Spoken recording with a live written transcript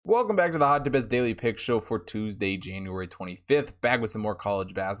Welcome back to the Hot Tip Bets Daily Pick Show for Tuesday, January 25th. Back with some more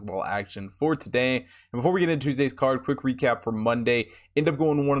college basketball action for today. And before we get into Tuesday's card, quick recap for Monday. End up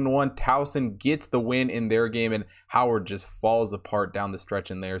going 1-1. Towson gets the win in their game, and Howard just falls apart down the stretch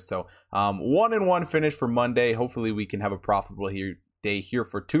in there. So 1-1 finish for Monday. Hopefully we can have a profitable day here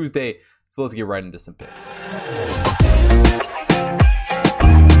for Tuesday. So let's get right into some picks.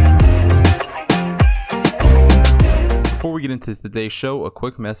 Before we get into today's show, a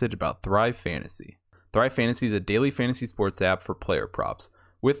quick message about Thrive Fantasy. Thrive Fantasy is a daily fantasy sports app for player props.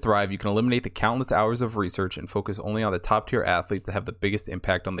 With Thrive, you can eliminate the countless hours of research and focus only on the top tier athletes that have the biggest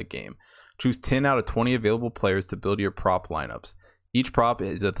impact on the game. Choose 10 out of 20 available players to build your prop lineups. Each prop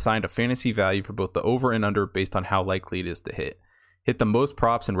is assigned a fantasy value for both the over and under based on how likely it is to hit. Hit the most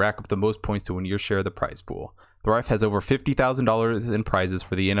props and rack up the most points to win your share of the prize pool. Thrive has over $50,000 in prizes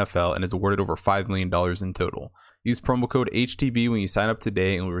for the NFL and is awarded over $5 million in total. Use promo code HTB when you sign up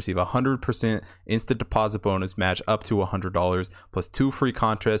today and will receive a 100% instant deposit bonus match up to $100 plus 2 free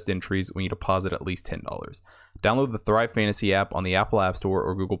contest entries when you deposit at least $10. Download the Thrive Fantasy app on the Apple App Store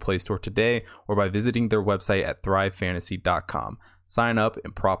or Google Play Store today or by visiting their website at thrivefantasy.com. Sign up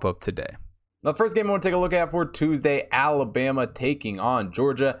and prop up today. The first game I want to take a look at for Tuesday, Alabama taking on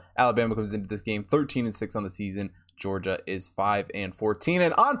Georgia. Alabama comes into this game 13-6 on the season. Georgia is 5-14.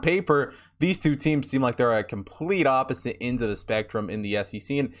 And on paper, these two teams seem like they're at complete opposite ends of the spectrum in the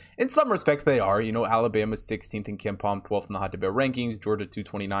SEC. And in some respects, they are. You know, Alabama's 16th in KenPom, 12th in the Hot Tip Bet rankings. Georgia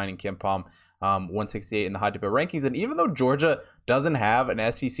 229 in KenPom, 168 in the Hot Tip Bet rankings. And even though Georgia doesn't have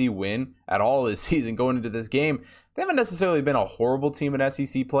an SEC win at all this season going into this game, they haven't necessarily been a horrible team in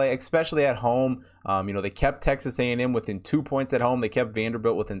SEC play, especially at home. They kept Texas A&M within 2 points at home. They kept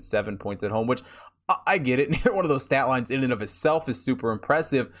Vanderbilt within 7 points at home, which I get it. Neither one of those stat lines in and of itself is super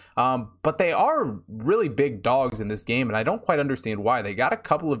impressive, but they are really big dogs in this game, and I don't quite understand why. They got a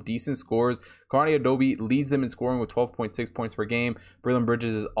couple of decent scores. Carney Adobe leads them in scoring with 12.6 points per game. Braylon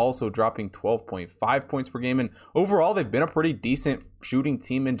Bridges is also dropping 12.5 points per game, and overall, they've been a pretty decent shooting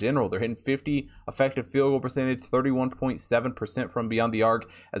team in general. They're hitting 50 effective field goal percentage, 31.7% from beyond the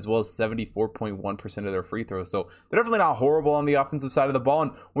arc, as well as 74.1% of their free throws. So they're definitely not horrible on the offensive side of the ball.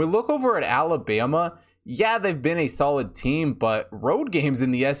 And when we look over at Alabama, yeah, they've been a solid team, but road games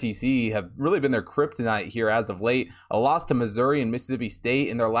in the SEC have really been their kryptonite here as of late. A loss to Missouri and Mississippi State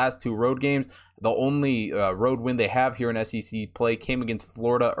in their last 2 road games. The only road win they have here in SEC play came against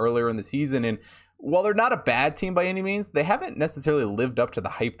Florida earlier in the season. And while they're not a bad team by any means, they haven't necessarily lived up to the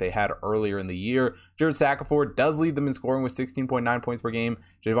hype they had earlier in the year. Jared Sacaford does lead them in scoring with 16.9 points per game.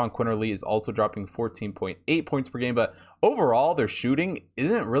 Javon Quinterly is also dropping 14.8 points per game, but overall, their shooting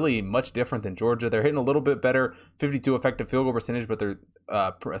isn't really much different than Georgia. They're hitting a little bit better, 52 effective field goal percentage, but their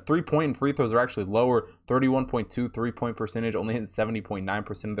 3-point and free throws are actually lower, 31.2 3-point percentage, only hitting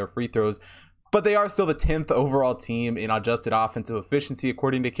 70.9% of their free throws. But they are still the 10th overall team in adjusted offensive efficiency,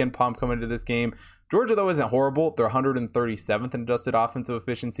 according to KenPom coming into this game. Georgia, though, isn't horrible. They're 137th in adjusted offensive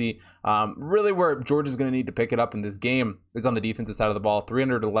efficiency. Really where Georgia's going to need to pick it up in this game is on the defensive side of the ball,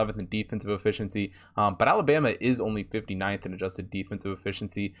 311th in defensive efficiency. But Alabama is only 59th in adjusted defensive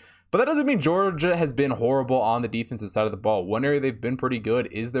efficiency. But that doesn't mean Georgia has been horrible on the defensive side of the ball. One area they've been pretty good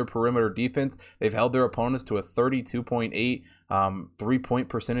is their perimeter defense. They've held their opponents to a 32.8 3-point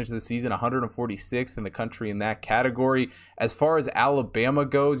percentage this season, 146th in the country in that category. As far as Alabama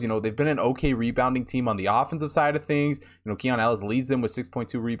goes, they've been an okay rebounding team on the offensive side of things. Keon Ellis leads them with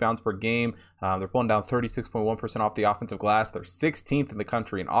 6.2 rebounds per game. They're pulling down 36.1% off the offensive glass. They're 16th in the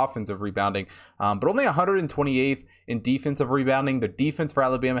country in offensive rebounding, but only 128th in defensive rebounding. The defense for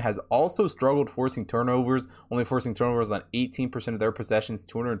Alabama has also struggled forcing turnovers, only forcing turnovers on 18% of their possessions,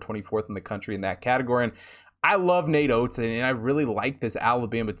 224th in the country in that category. And I love Nate Oates, and I really like this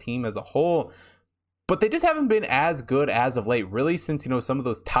Alabama team as a whole. But they just haven't been as good as of late, really, since, some of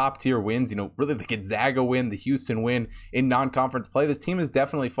those top tier wins, really the Gonzaga win, the Houston win in non-conference play. This team has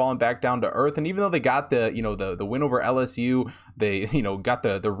definitely fallen back down to earth. And even though they got the win over LSU, they, got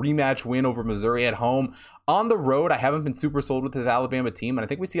the rematch win over Missouri at home, on the road, I haven't been super sold with this Alabama team, and I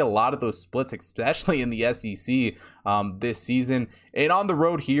think we see a lot of those splits, especially in the SEC this season. And on the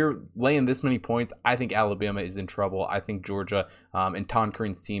road here, laying this many points, I think Alabama is in trouble. I think Georgia and Ton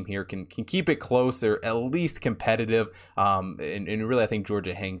Crean's team here can keep it close or at least competitive, and really I think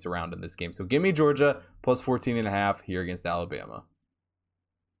Georgia hangs around in this game. So give me Georgia plus 14.5 here against Alabama.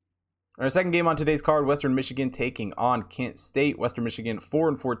 Our second game on today's card, Western Michigan taking on Kent State. Western Michigan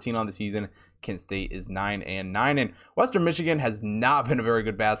 4-14 on the season. Kent State is 9-9. And Western Michigan has not been a very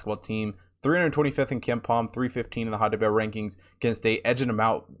good basketball team. 325th in KenPom, 315 in the Hot Tip Bet rankings. Kent State edging them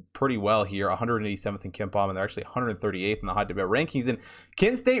out pretty well here, 187th in KenPom, and they're actually 138th in the Hot Tip Bet rankings. And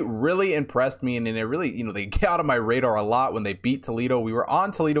Kent State really impressed me, and it really, they get out of my radar a lot when they beat Toledo. We were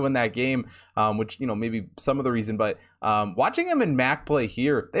on Toledo in that game, which, maybe some of the reason, but watching them in MAC play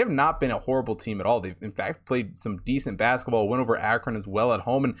here, they have not been a horrible team at all. They've, in fact, played some decent basketball, went over Akron as well at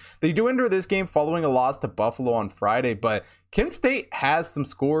home, and they do enter this game following a loss to Buffalo on Friday, but Kent State has some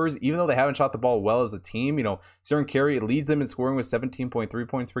scores, even though they haven't shot the ball well as a team. Ciaran Carey leads them in scoring with 17.3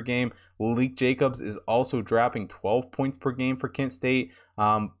 points per game. Malik Jacobs is also dropping 12 points per game for Kent State.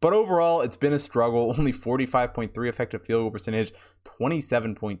 But overall, it's been a struggle. Only 45.3 effective field goal percentage,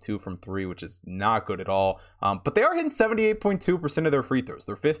 27.2 from three, which is not good at all. But they are hitting 78.2% of their free throws.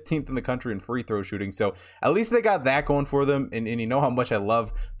 They're 15th in the country in free throw shooting. So at least they got that going for them. And you know how much I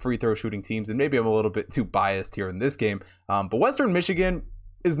love free throw shooting teams. And maybe I'm a little bit too biased here in this game. But Western Michigan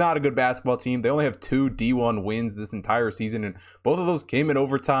is not a good basketball team. They only have 2 D1 wins this entire season, and both of those came in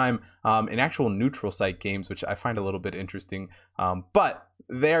overtime in actual neutral site games, which I find a little bit interesting. But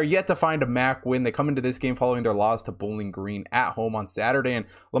they are yet to find a MAC win. They come into this game following their loss to Bowling Green at home on Saturday, and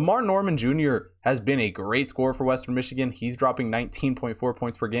Lamar Norman Jr. has been a great scorer for Western Michigan. He's dropping 19.4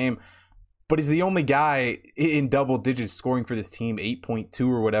 points per game. But he's the only guy in double digits scoring for this team. 8.2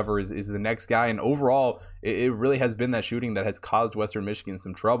 or whatever is the next guy. And overall, it really has been that shooting that has caused Western Michigan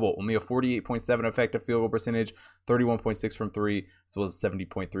some trouble. Only a 48.7 effective field goal percentage, 31.6 from three, as well as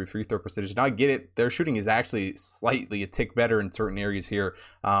 70.3 free throw percentage. Now I get it. Their shooting is actually slightly a tick better in certain areas here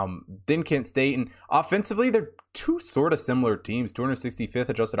than Kent State. And offensively, they're two sort of similar teams. 265th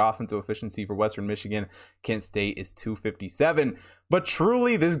adjusted offensive efficiency for Western Michigan. Kent State is 257. But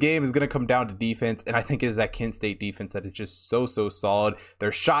truly, this game is going to come down to defense, and I think it is that Kent State defense that is just so solid.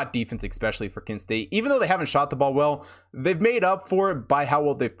 Their shot defense, especially for Kent State, even though they haven't shot the ball well, they've made up for it by how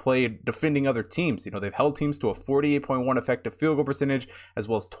well they've played defending other teams. They've held teams to a 48.1 effective field goal percentage, as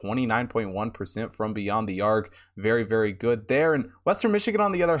well as 29.1% from beyond the arc. Very, very good there. And Western Michigan,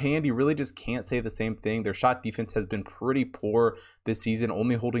 on the other hand, you really just can't say the same thing. Their shot defense has been pretty poor this season,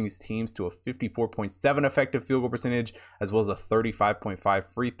 only holding these teams to a 54.7 effective field goal percentage, as well as a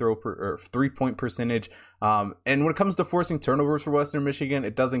 35.5 free throw or 3-point percentage. And when it comes to forcing turnovers for Western Michigan,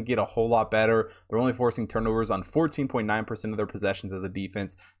 it doesn't get a whole lot better. They're only forcing turnovers on 14.9% of their possessions as a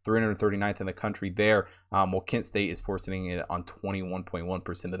defense, 339th in the country there, while Kent State is forcing it on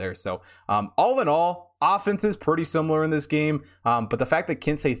 21.1% of theirs. So all in all, offense is pretty similar in this game, but the fact that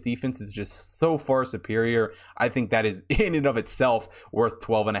Kent State's defense is just so far superior, I think that is in and of itself worth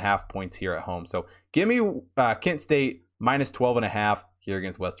 12.5 points here at home. So give me Kent State minus 12.5 here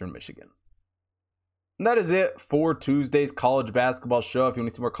against Western Michigan. And that is it for Tuesday's college basketball show. If you want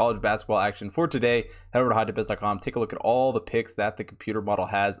to see more college basketball action for today, head over to hottipbets.com. Take a look at all the picks that the computer model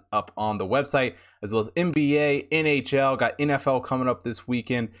has up on the website, as well as NBA, NHL, got NFL coming up this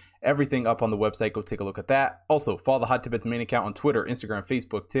weekend. Everything up on the website. Go take a look at that. Also, follow the Hot Tip Bets main account on Twitter, Instagram,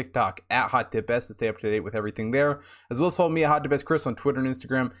 Facebook, TikTok, at Hot Tip Bets to stay up to date with everything there. As well as follow me at Hot Tip Bets Chris on Twitter and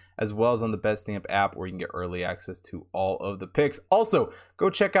Instagram, as well as on the Bet Stamp app, where you can get early access to all of the picks. Also,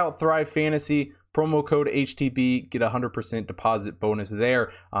 go check out Thrive Fantasy. Promo code HTB, get a 100% deposit bonus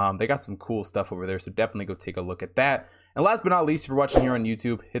there. They got some cool stuff over there, so definitely go take a look at that. And last but not least, if you're watching here on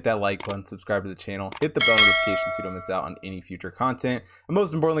YouTube, hit that like button, subscribe to the channel, hit the bell notification so you don't miss out on any future content. And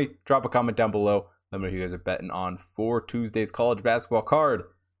most importantly, drop a comment down below. Let me know who you guys are betting on for Tuesday's college basketball card.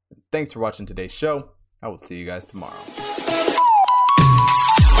 Thanks for watching today's show. I will see you guys tomorrow.